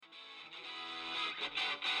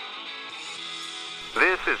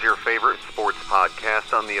This is your favorite sports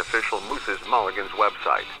podcast on the official Moose's Mulligans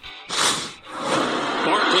website.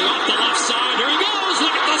 Barkley off the left side. Here he goes.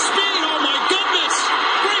 Look at the speed. Oh, my goodness.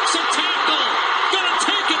 Breaks a tackle. Gonna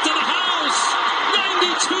take it to the house.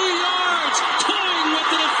 92 yards. Toying with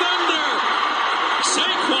the defender.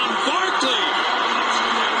 Saquon Barkley.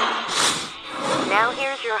 Now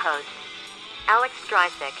here's your host, Alex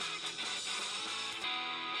Streisig.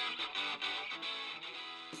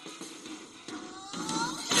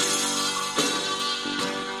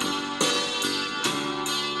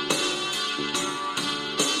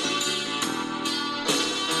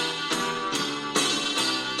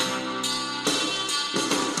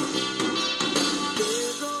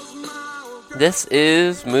 This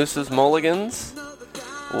is Moose's Mulligans.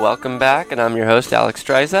 Welcome back, and I'm your host, Alex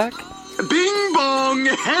Streisig. Bing bong.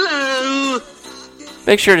 Hello.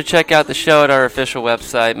 Make sure to check out the show at our official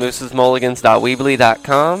website,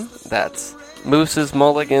 moosesmulligans.weebly.com. That's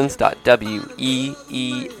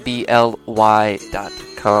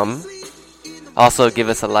moosesmulligans.weebly.com. Also, give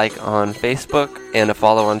us a like on Facebook and a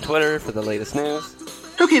follow on Twitter for the latest news.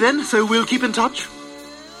 Okay then, so we'll keep in touch.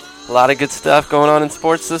 A lot of good stuff going on in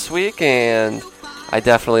sports this week, and I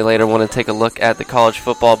definitely later want to take a look at the college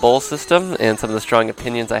football bowl system and some of the strong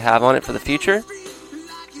opinions I have on it for the future.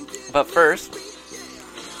 But first,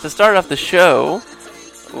 to start off the show,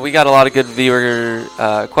 we got a lot of good viewer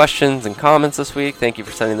questions and comments this week. Thank you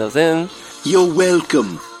for sending those in. You're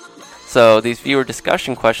welcome. So these viewer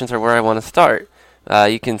discussion questions are where I want to start.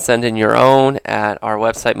 You can send in your own at our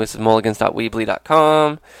website,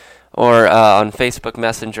 moosesmulligans.weebly.com, or on Facebook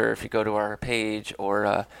Messenger if you go to our page,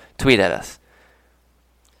 or tweet at us.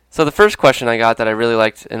 So the first question I got that I really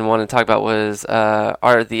liked and wanted to talk about was,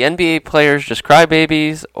 are the NBA players just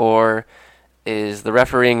crybabies, or is the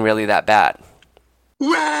refereeing really that bad?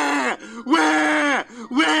 Wah! Wah!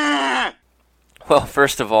 Wah! Well,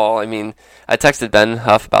 first of all, I texted Ben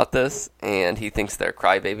Huff about this, and he thinks they're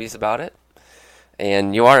crybabies about it.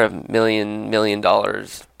 And you are $1 million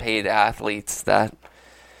paid athletes that,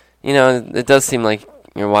 it does seem like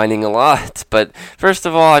you're whining a lot. But first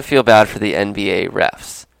of all, I feel bad for the NBA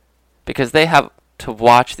refs, because they have to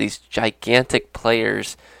watch these gigantic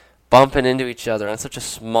players bumping into each other on such a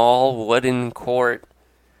small wooden court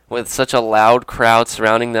with such a loud crowd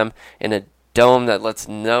surrounding them in a dome that lets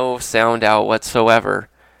no sound out whatsoever.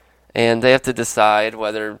 And they have to decide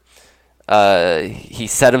whether he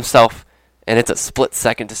set himself and it's a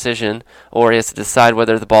split-second decision, or he has to decide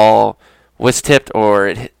whether the ball was tipped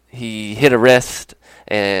or he hit a wrist.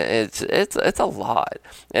 And it's a lot.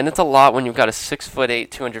 And it's a lot when you've got a 6'8",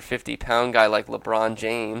 250-pound guy like LeBron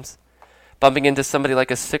James bumping into somebody like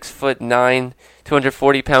a 6'9",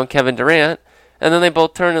 240-pound Kevin Durant, and then they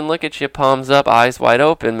both turn and look at you, palms up, eyes wide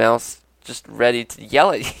open, mouths just ready to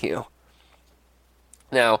yell at you.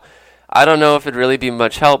 Now, I don't know if it'd really be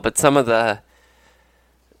much help, but some of the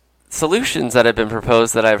solutions that have been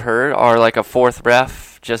proposed that I've heard are like a fourth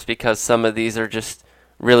ref, just because some of these are just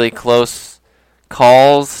really close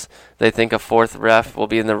calls. They think a fourth ref will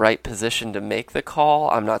be in the right position to make the call.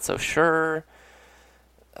 I'm not so sure.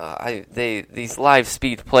 These live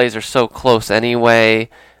speed plays are so close anyway,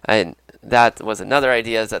 and that was another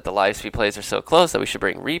idea, is that the live speed plays are so close that we should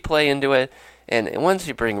bring replay into it. And once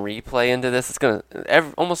you bring replay into this, it's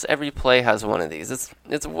almost every play has one of these.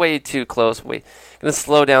 It's way too close. Going to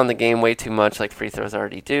slow down the game way too much, like free throws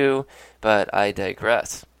already do. But I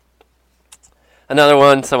digress. Another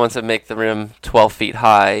one, someone said make the rim 12 feet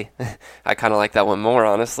high. I kind of like that one more,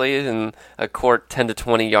 honestly. And a court 10 to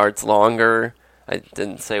 20 yards longer. I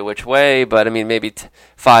didn't say which way, but maybe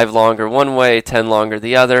 5 longer one way, 10 longer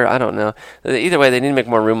the other. I don't know. Either way, they need to make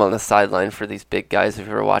more room on the sideline for these big guys. If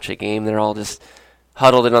you ever watch a game, they're all just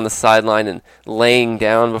huddled in on the sideline and laying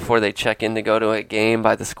down before they check in to go to a game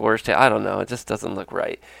by the scores table. I don't know. It just doesn't look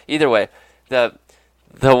right. Either way, the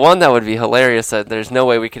one that would be hilarious that there's no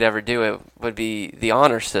way we could ever do it would be the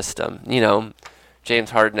honor system.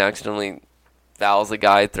 James Harden accidentally fouls a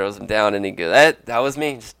guy, throws him down, and he goes, that was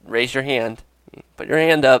me. Just raise your hand. Put your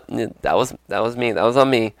hand up. That was me. That was on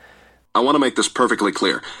me. I want to make this perfectly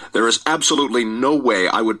clear. There is absolutely no way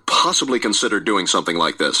I would possibly consider doing something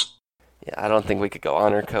like this. Yeah, I don't think we could go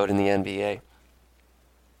honor code in the NBA.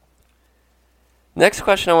 Next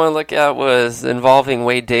question I want to look at was involving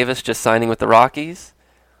Wade Davis just signing with the Rockies.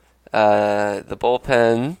 The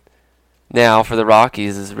bullpen now for the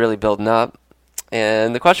Rockies is really building up.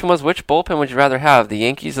 And the question was, which bullpen would you rather have, the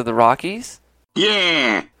Yankees or the Rockies?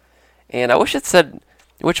 Yeah. And I wish it said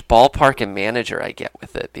which ballpark and manager I get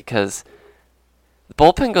with it, because the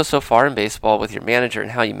bullpen goes so far in baseball with your manager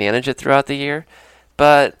and how you manage it throughout the year.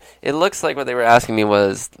 But it looks like what they were asking me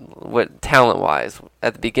was, what talent-wise,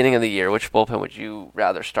 at the beginning of the year, which bullpen would you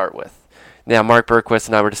rather start with? Now, Mark Berquist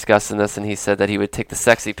and I were discussing this, and he said that he would take the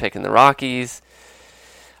sexy pick in the Rockies.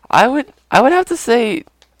 I would have to say,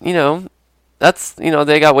 they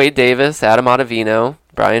got Wade Davis, Adam Ottavino,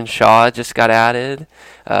 Brian Shaw just got added,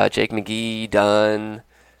 Jake McGee, Dunn,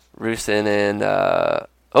 Rusin, and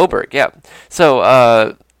Oberg. Yeah.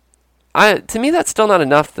 So, to me, that's still not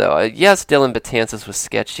enough, though. Yes, Dylan Betances was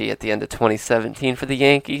sketchy at the end of 2017 for the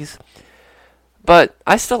Yankees, but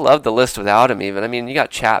I still love the list without him. Even you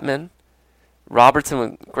got Chapman, Robertson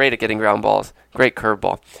was great at getting ground balls, great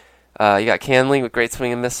curveball. You got Canley with great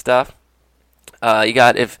swing and miss stuff. You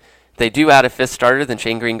got, if they do add a fifth starter, then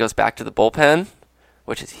Shane Green goes back to the bullpen,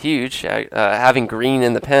 which is huge. Having Green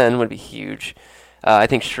in the pen would be huge. I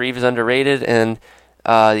think Shreve is underrated, and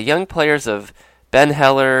the young players of Ben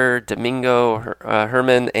Heller, Domingo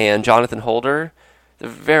Herman, and Jonathan Holder, they're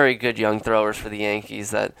very good young throwers for the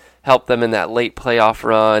Yankees that helped them in that late playoff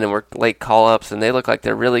run and were late call-ups, and they look like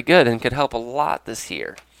they're really good and could help a lot this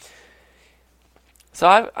year. So,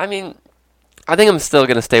 I think I'm still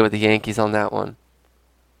going to stay with the Yankees on that one.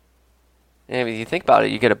 And if you think about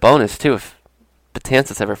it, you get a bonus, too, if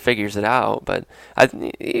Betances ever figures it out. But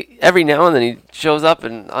every now and then he shows up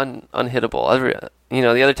and unhittable.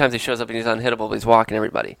 The other times he shows up and he's unhittable, but he's walking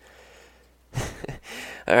everybody.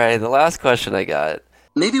 All right, the last question I got.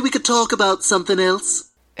 Maybe we could talk about something else.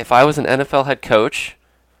 If I was an NFL head coach,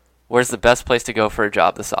 where's the best place to go for a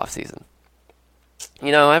job this offseason?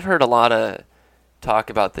 I've heard a lot of talk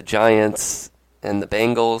about the Giants and the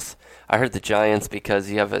Bengals. I heard the Giants because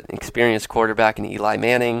you have an experienced quarterback in Eli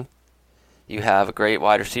Manning. You have a great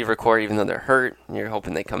wide receiver core, even though they're hurt, and you're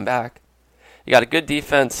hoping they come back. You got a good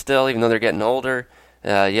defense still, even though they're getting older.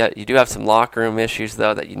 You do have some locker room issues,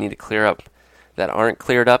 though, that you need to clear up that aren't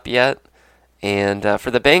cleared up yet. And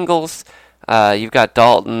for the Bengals, you've got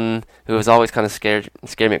Dalton, who has always kind of scared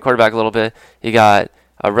me at quarterback a little bit. You got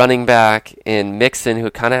a running back in Mixon,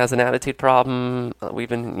 who kind of has an attitude problem. We've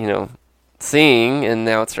been, seeing, and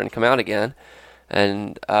now it's starting to come out again.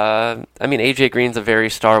 And, A.J. Green's a very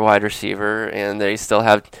star wide receiver, and they still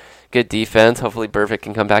have good defense. Hopefully Burfict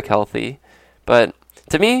can come back healthy. But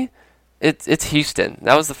to me, it's Houston.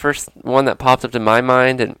 That was the first one that popped up in my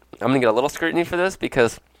mind, and I'm going to get a little scrutiny for this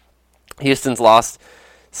because Houston's lost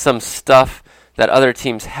some stuff that other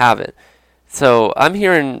teams haven't. So I'm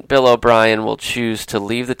hearing Bill O'Brien will choose to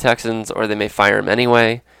leave the Texans, or they may fire him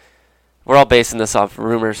anyway. We're all basing this off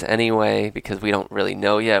rumors anyway because we don't really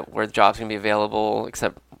know yet where the job's going to be available,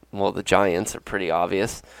 except, the Giants are pretty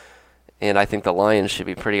obvious. And I think the Lions should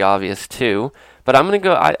be pretty obvious too. But I'm going to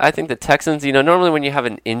go, I think the Texans, normally when you have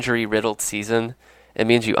an injury-riddled season, it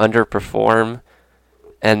means you underperform,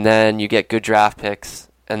 and then you get good draft picks.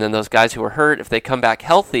 And then those guys who are hurt, if they come back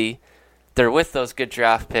healthy, they're with those good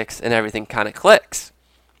draft picks and everything kind of clicks.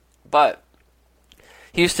 But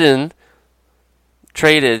Houston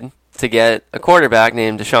traded to get a quarterback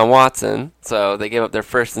named Deshaun Watson. So they gave up their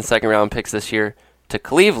first and second round picks this year to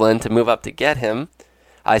Cleveland to move up to get him.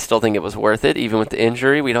 I still think it was worth it, even with the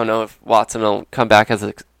injury. We don't know if Watson will come back as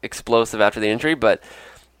explosive after the injury, but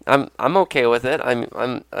I'm okay with it.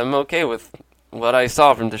 I'm okay with what I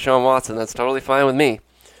saw from Deshaun Watson. That's totally fine with me.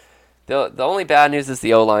 The only bad news is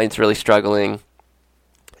the O-line's really struggling,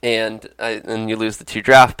 and you lose the 2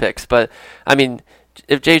 draft picks. But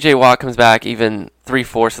if J.J. Watt comes back even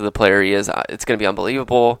 3/4 of the player he is, it's going to be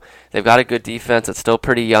unbelievable. They've got a good defense. It's still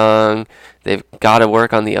pretty young. They've got to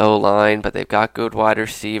work on the O-line, but they've got good wide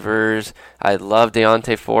receivers. I love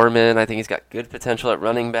Deontay Foreman. I think he's got good potential at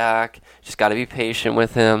running back. Just got to be patient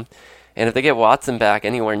with him. And if they get Watson back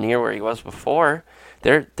anywhere near where he was before,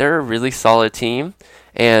 they're a really solid team.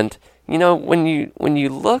 And when you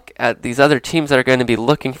look at these other teams that are going to be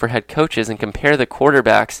looking for head coaches and compare the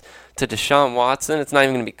quarterbacks to Deshaun Watson, it's not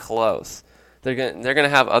even going to be close. They're going to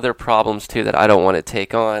have other problems too that I don't want to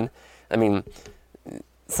take on.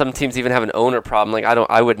 Some teams even have an owner problem.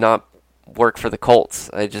 I would not work for the Colts.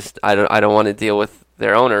 I don't want to deal with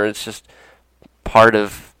their owner. It's just part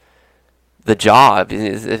of the job.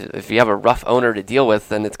 If you have a rough owner to deal with,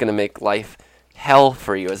 then it's going to make life hell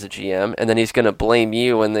for you as a GM, and then he's going to blame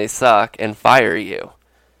you when they suck and fire you.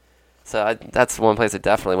 So that's one place I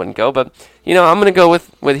definitely wouldn't go. But, I'm going to go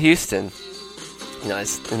with Houston. I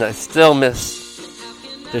still miss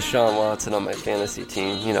Deshaun Watson on my fantasy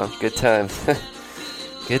team. Good times.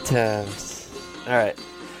 Good times. All right.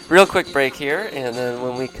 Real quick break here, and then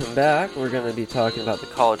when we come back, we're going to be talking about the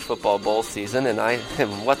college football bowl season, and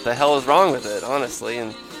what the hell is wrong with it, honestly,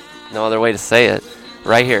 and no other way to say it.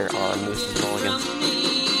 Right here on Moose's Mulligans.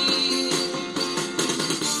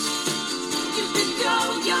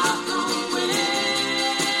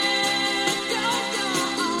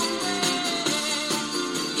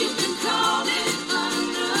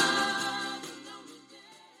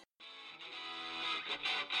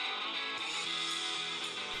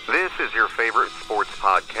 This is your favorite sports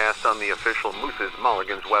podcast on the official Moose's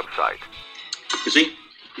Mulligans website. You see,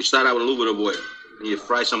 you start out with a little bit of oil, and you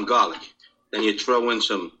fry some garlic. Then you throw in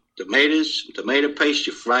some tomatoes, tomato paste,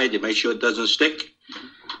 you fry it, you make sure it doesn't stick.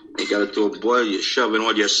 You got it to a boil, you shove in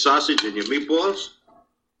all your sausage and your meatballs.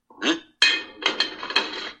 Huh?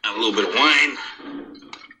 And a little bit of wine.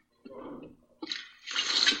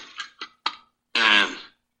 And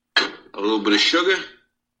a little bit of sugar.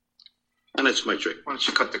 And that's my trick. Why don't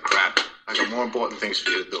you cut the crap? I got more important things for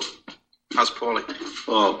you to do. How's Paulie?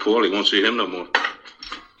 Oh, Paulie, won't see him no more.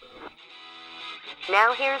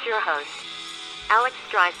 Now here's your host, Alex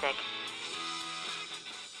Streisig.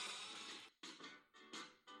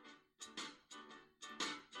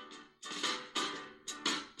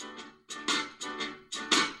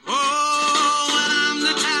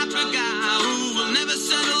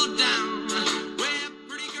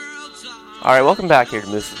 All right, welcome back here to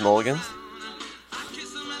Moose's Mulligans.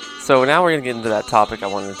 So now we're going to get into that topic I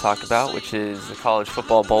wanted to talk about, which is the college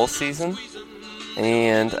football bowl season.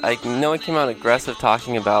 And I know I came out aggressive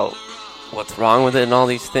talking about what's wrong with it and all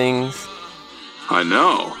these things. I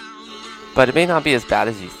know. But it may not be as bad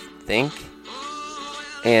as you think.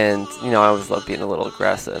 And, I always love being a little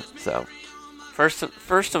aggressive. So, first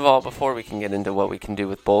of all, before we can get into what we can do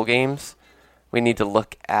with bowl games, we need to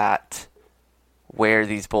look at where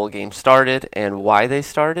these bowl games started and why they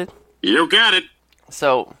started. You got it.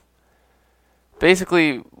 So,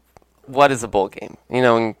 basically, what is a bowl game?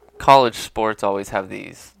 In college sports always have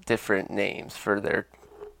these different names for their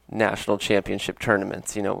national championship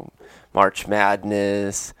tournaments. March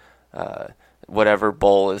Madness, whatever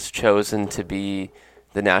bowl is chosen to be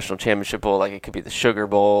the national championship bowl. Like it could be the Sugar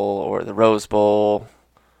Bowl or the Rose Bowl.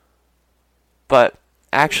 But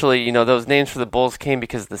actually, those names for the bowls came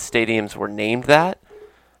because the stadiums were named that.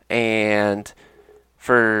 And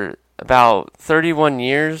for about 31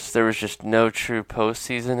 years, there was just no true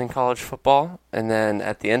postseason in college football. And then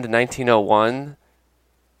at the end of 1901,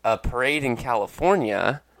 a parade in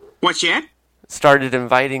California What's that? started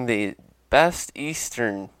inviting the best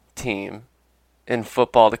Eastern team in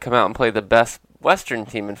football to come out and play the best Western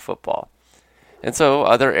team in football. And so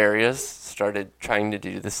other areas started trying to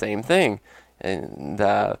do the same thing. And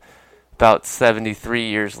about 73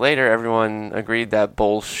 years later, everyone agreed that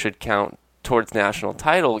bowls should count towards national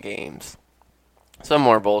title games. Some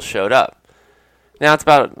more bowls showed up. Now it's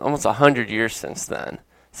about almost 100 years since then,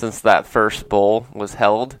 since that first bowl was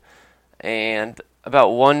held. And about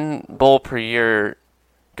one bowl per year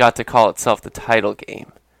got to call itself the title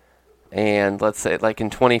game. And let's say, like in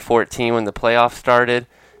 2014 when the playoffs started,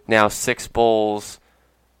 now 6 bowls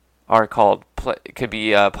are called, it could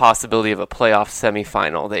be a possibility of a playoff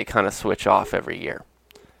semifinal. They kind of switch off every year.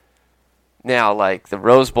 Now, like the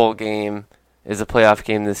Rose Bowl game is a playoff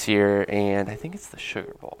game this year, and I think it's the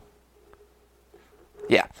Sugar Bowl.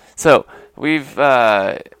 Yeah, so we've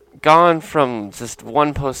gone from just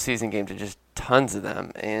one postseason game to just tons of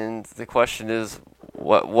them, and the question is,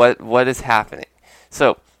 what is happening?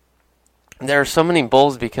 So there are so many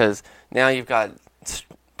bowls because now you've got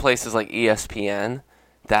places like ESPN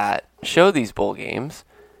that show these bowl games,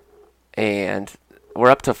 and we're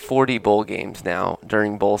up to 40 bowl games now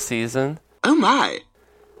during bowl season. Oh my.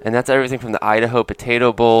 And that's everything from the Idaho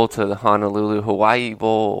Potato Bowl to the Honolulu Hawaii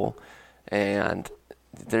Bowl, and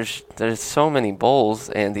there's so many bowls,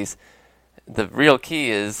 and the real key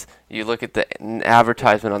is you look at the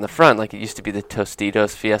advertisement on the front, like it used to be the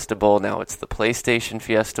Tostitos Fiesta Bowl, now it's the PlayStation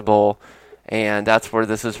Fiesta Bowl, and that's where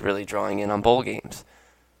this is really drawing in on bowl games.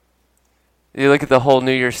 You look at the whole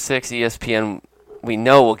New Year's 6 ESPN, we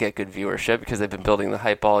know we'll get good viewership because they've been building the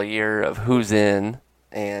hype all year of who's in,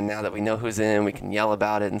 and now that we know who's in, we can yell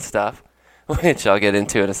about it and stuff, which I'll get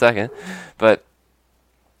into in a second. But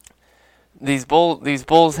these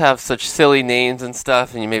bowls have such silly names and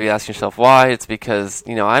stuff, and you may be asking yourself why. It's because,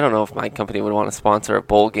 I don't know if my company would want to sponsor a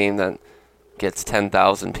bowl game that gets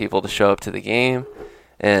 10,000 people to show up to the game.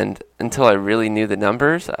 And until I really knew the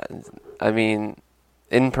numbers, I mean,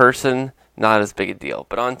 in person, not as big a deal.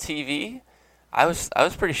 But on TV, I was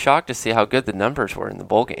pretty shocked to see how good the numbers were in the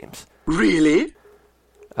bowl games. Really?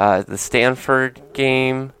 The Stanford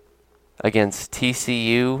game against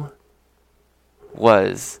TCU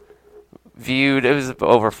was viewed. It was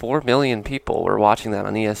over 4 million people were watching that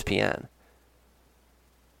on ESPN.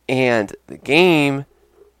 And the game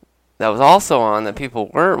that was also on that people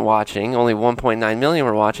weren't watching, only 1.9 million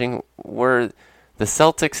were watching, were the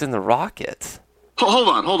Celtics and the Rockets. Hold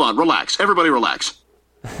on. Relax. Everybody relax.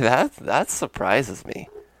 That surprises me.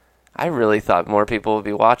 I really thought more people would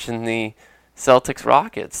be watching the Celtics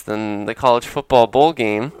Rockets than the college football bowl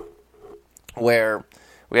game, where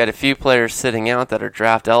we had a few players sitting out that are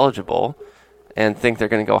draft eligible and think they're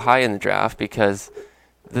going to go high in the draft because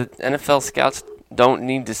the NFL scouts don't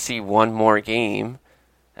need to see one more game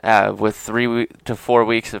with 3 to 4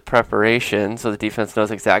 weeks of preparation so the defense knows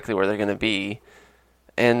exactly where they're going to be.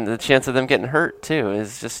 And the chance of them getting hurt, too,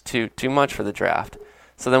 is just too much for the draft.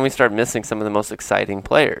 So then we start missing some of the most exciting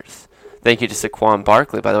players. Thank you to Saquon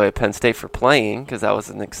Barkley, by the way, at Penn State for playing, because that was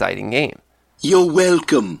an exciting game. You're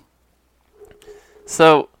welcome.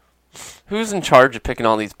 So, who's in charge of picking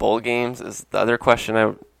all these bowl games is the other question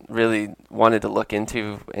I really wanted to look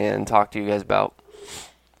into and talk to you guys about.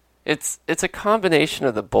 It's a combination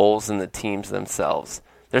of the bowls and the teams themselves.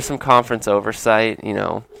 There's some conference oversight,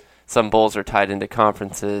 Some bowls are tied into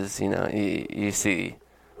conferences. You see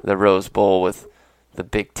the Rose Bowl with the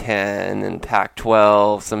Big Ten and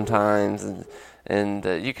Pac-12 sometimes, and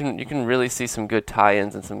you can really see some good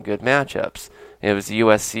tie-ins and some good matchups. It was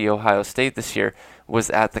USC Ohio State this year was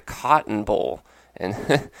at the Cotton Bowl,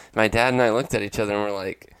 and my dad and I looked at each other and were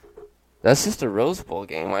like, "That's just a Rose Bowl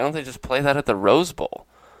game. Why don't they just play that at the Rose Bowl?"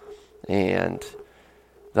 And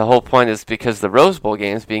the whole point is because the Rose Bowl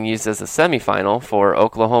game is being used as a semifinal for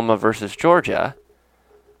Oklahoma versus Georgia.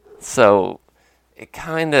 So it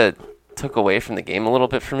kind of took away from the game a little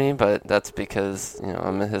bit for me, but that's because,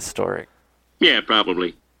 I'm a historic. Yeah,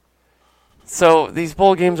 probably. So these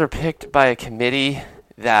bowl games are picked by a committee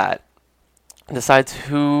that decides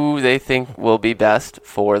who they think will be best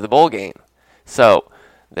for the bowl game. So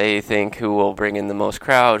they think who will bring in the most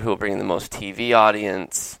crowd, who will bring in the most TV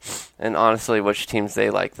audience, and honestly, which teams they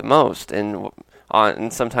like the most. And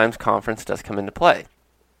sometimes conference does come into play.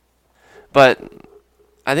 But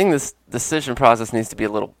I think this decision process needs to be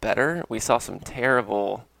a little better. We saw some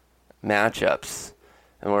terrible matchups,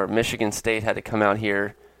 and where Michigan State had to come out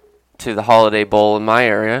here to the Holiday Bowl in my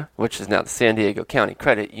area, which is now the San Diego County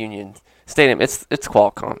Credit Union Stadium. It's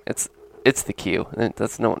Qualcomm. It's the Q.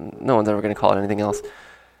 That's no one's ever going to call it anything else.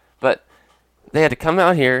 But they had to come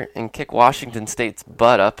out here and kick Washington State's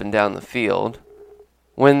butt up and down the field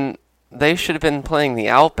when they should have been playing the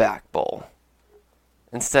Outback Bowl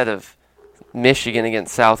instead of Michigan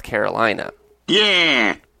against South Carolina.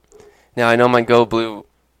 Yeah. Now, I know my Go Blue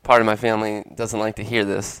part of my family doesn't like to hear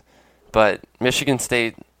this, but Michigan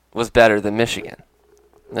State was better than Michigan.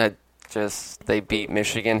 They beat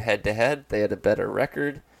Michigan head-to-head. They had a better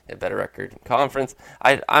record. They had a better record in conference.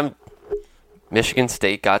 Michigan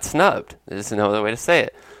State got snubbed. There's no other way to say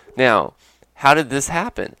it. Now, how did this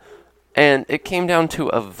happen? And it came down to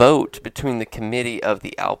a vote between the committee of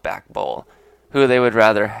the Outback Bowl, who they would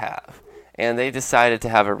rather have. And they decided to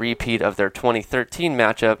have a repeat of their 2013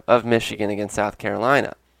 matchup of Michigan against South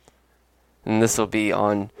Carolina. And this will be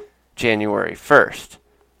on January 1st.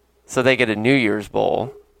 So they get a New Year's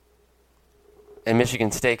Bowl. And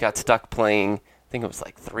Michigan State got stuck playing, I think it was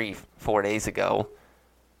like 3-4 days ago,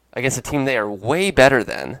 against a team they are way better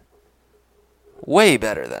than,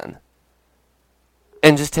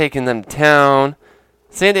 and just taking them to town.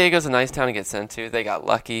 San Diego's a nice town to get sent to. They got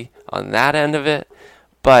lucky on that end of it,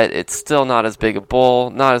 but it's still not as big a bowl,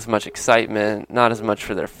 not as much excitement, not as much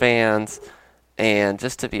for their fans, and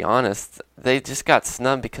just to be honest, they just got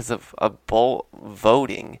snubbed because of a bowl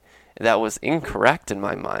voting that was incorrect in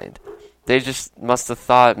my mind. They just must have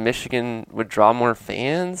thought Michigan would draw more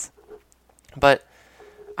fans, but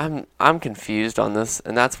I'm confused on this,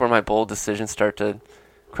 and that's where my bowl decisions start to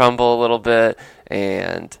crumble a little bit,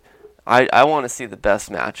 and I want to see the best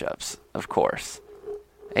matchups, of course.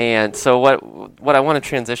 And so what I want to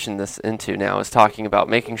transition this into now is talking about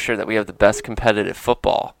making sure that we have the best competitive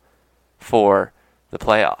football for the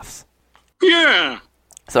playoffs. Yeah.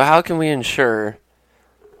 So how can we ensure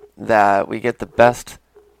that we get the best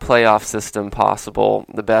playoff system possible,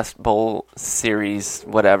 the best bowl series,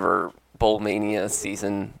 whatever, Bowl Mania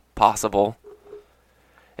season possible?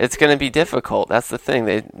 It's going to be difficult. That's the thing.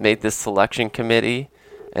 They made this selection committee,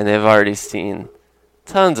 and they've already seen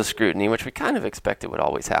tons of scrutiny, which we kind of expected would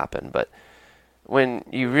always happen. But when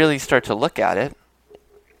you really start to look at it,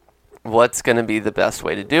 what's going to be the best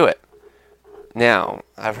way to do it? Now,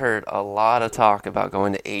 I've heard a lot of talk about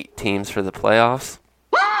going to 8 teams for the playoffs.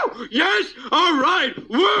 Woo! Yes! All right!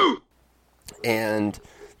 Woo! And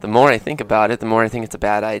the more I think about it, the more I think it's a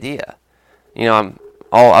bad idea.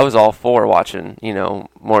 I was all for watching,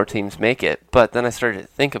 more teams make it. But then I started to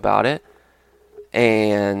think about it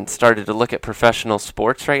and started to look at professional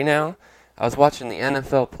sports right now. I was watching the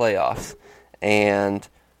NFL playoffs, and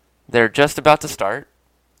they're just about to start.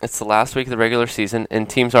 It's the last week of the regular season, and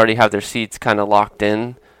teams already have their seats kind of locked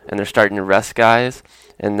in, and they're starting to rest guys,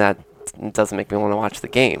 and that doesn't make me want to watch the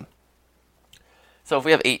game. So if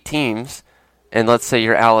we have 8 teams, and let's say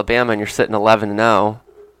you're Alabama and you're sitting 11-0,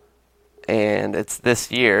 and it's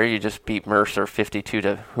this year. You just beat Mercer 52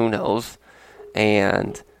 to who knows,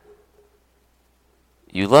 and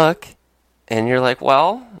you look, and you're like,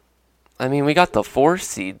 well, I mean, we got the 4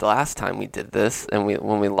 seed last time we did this, and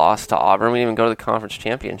when we lost to Auburn, we didn't even go to the conference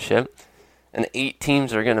championship, and 8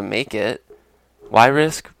 teams are going to make it. Why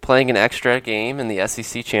risk playing an extra game in the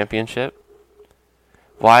SEC championship?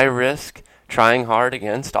 Why risk trying hard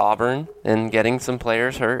against Auburn and getting some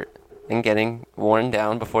players hurt and getting worn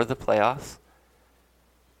down before the playoffs?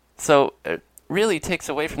 So it really takes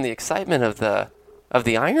away from the excitement of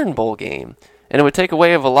the Iron Bowl game. And it would take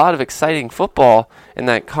away of a lot of exciting football in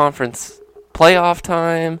that conference playoff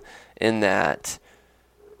time, in that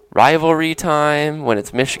rivalry time, when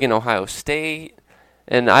it's Michigan-Ohio State.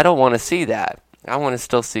 And I don't want to see that. I want to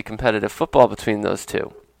still see competitive football between those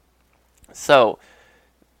two. So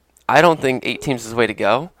I don't think 8 teams is the way to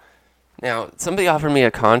go. Now, somebody offered me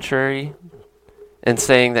a contrary in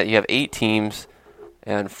saying that you have 8 teams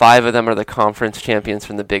and 5 of them are the conference champions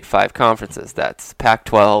from the Big 5 conferences. That's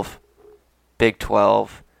Pac-12, Big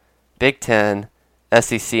 12, Big 10,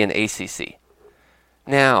 SEC, and ACC.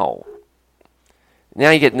 Now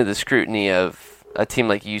you get into the scrutiny of a team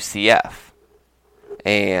like UCF.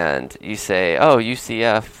 And you say, oh,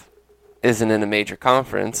 UCF isn't in a major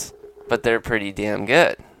conference, but they're pretty damn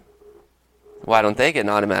good. Why don't they get an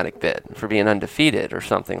automatic bid for being undefeated or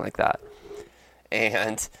something like that?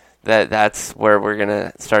 And that's where we're going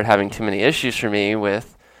to start having too many issues for me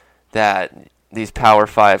with that. These Power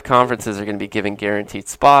 5 conferences are going to be giving guaranteed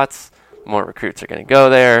spots. More recruits are going to go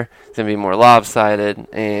there. It's going to be more lopsided,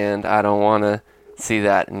 and I don't want to see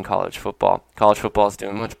that in college football. College football is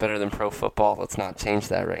doing much better than pro football. Let's not change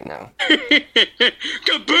that right now.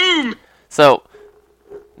 Kaboom! So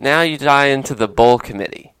now you tie into the bowl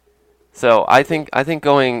committee. So I think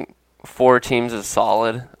going 4 teams is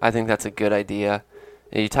solid. I think that's a good idea.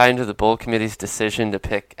 You tie into the bowl committee's decision to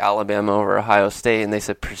pick Alabama over Ohio State, and they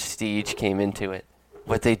said prestige came into it.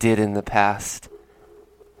 What they did in the past.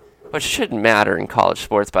 Which shouldn't matter in college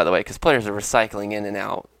sports, by the way, because players are recycling in and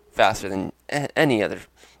out faster than any other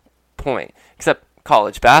point. Except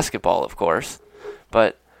college basketball, of course.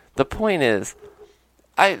 But the point is,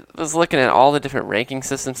 I was looking at all the different ranking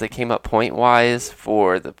systems that came up point-wise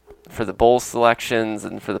for the bowl selections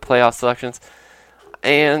and for the playoff selections,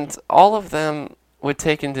 and all of them would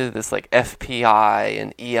take into this like FPI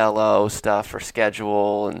and ELO stuff for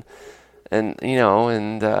schedule and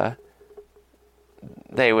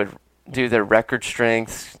they would do their record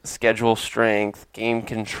strength, schedule strength, game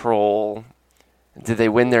control. Did they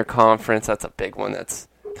win their conference? That's a big one that's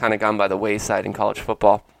kind of gone by the wayside in college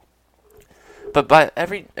football. But by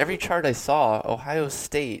every chart I saw, Ohio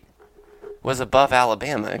State was above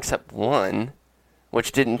Alabama except one,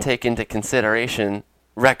 which didn't take into consideration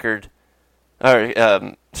record or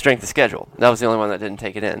strength of schedule. That was the only one that didn't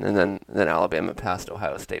take it in. And then Alabama passed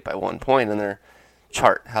Ohio State by 1 point in their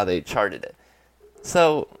chart, how they charted it.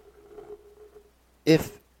 So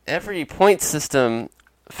if every point system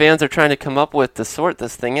fans are trying to come up with to sort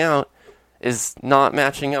this thing out is not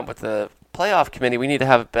matching up with the playoff committee, we need to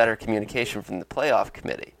have better communication from the playoff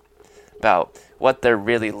committee about what they're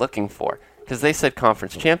really looking for. Because they said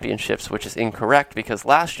conference championships, which is incorrect because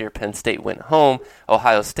last year Penn State went home,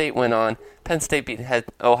 Ohio State went on, Penn State beat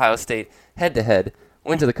Ohio State head-to-head,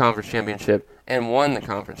 went to the conference championship, and won the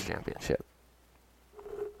conference championship.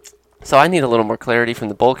 So I need a little more clarity from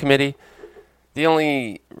the bowl committee. The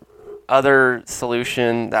only other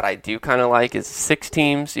solution that I do kind of like is 6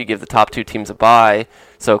 teams. You give the top 2 teams a bye.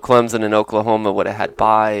 So Clemson and Oklahoma would have had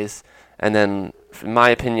byes. And then, in my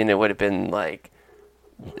opinion, it would have been like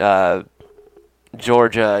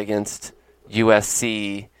Georgia against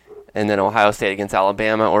USC, and then Ohio State against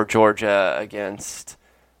Alabama, or Georgia against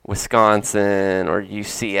Wisconsin or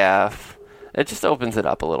UCF. It just opens it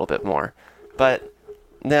up a little bit more. But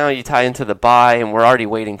now you tie into the bye, and we're already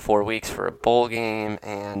waiting 4 weeks for a bowl game,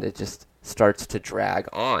 and it just starts to drag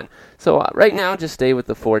on. So right now, just stay with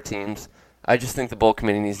the 4 teams. I just think the bowl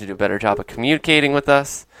committee needs to do a better job of communicating with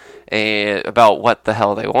us about what the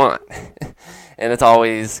hell they want. And it's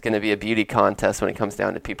always going to be a beauty contest when it comes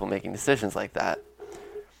down to people making decisions like that.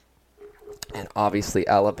 And obviously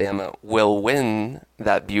Alabama will win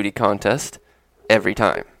that beauty contest every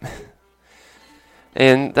time.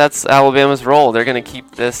 And that's Alabama's role. They're going to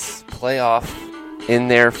keep this playoff in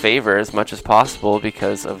their favor as much as possible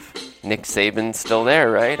because of Nick Saban still there,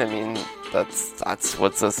 right? I mean, that's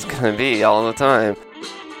what this going to be all the time.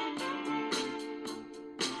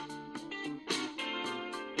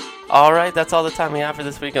 All right, that's all the time we have for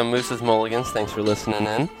this week on Moose's Mulligans. Thanks for listening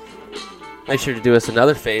in. Make sure to do us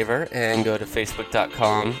another favor and go to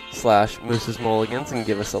facebook.com/MoosesMulligans and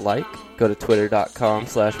give us a like. Go to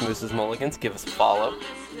twitter.com/MoosesMulligans, give us a follow.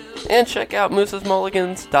 And check out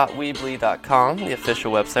moosesmulligans.weebly.com, the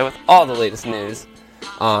official website with all the latest news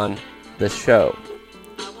on the show.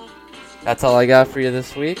 That's all I got for you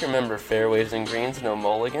this week. Remember, fairways and greens, no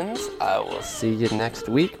mulligans. I will see you next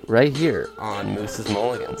week right here on Moose's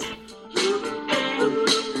Mulligans.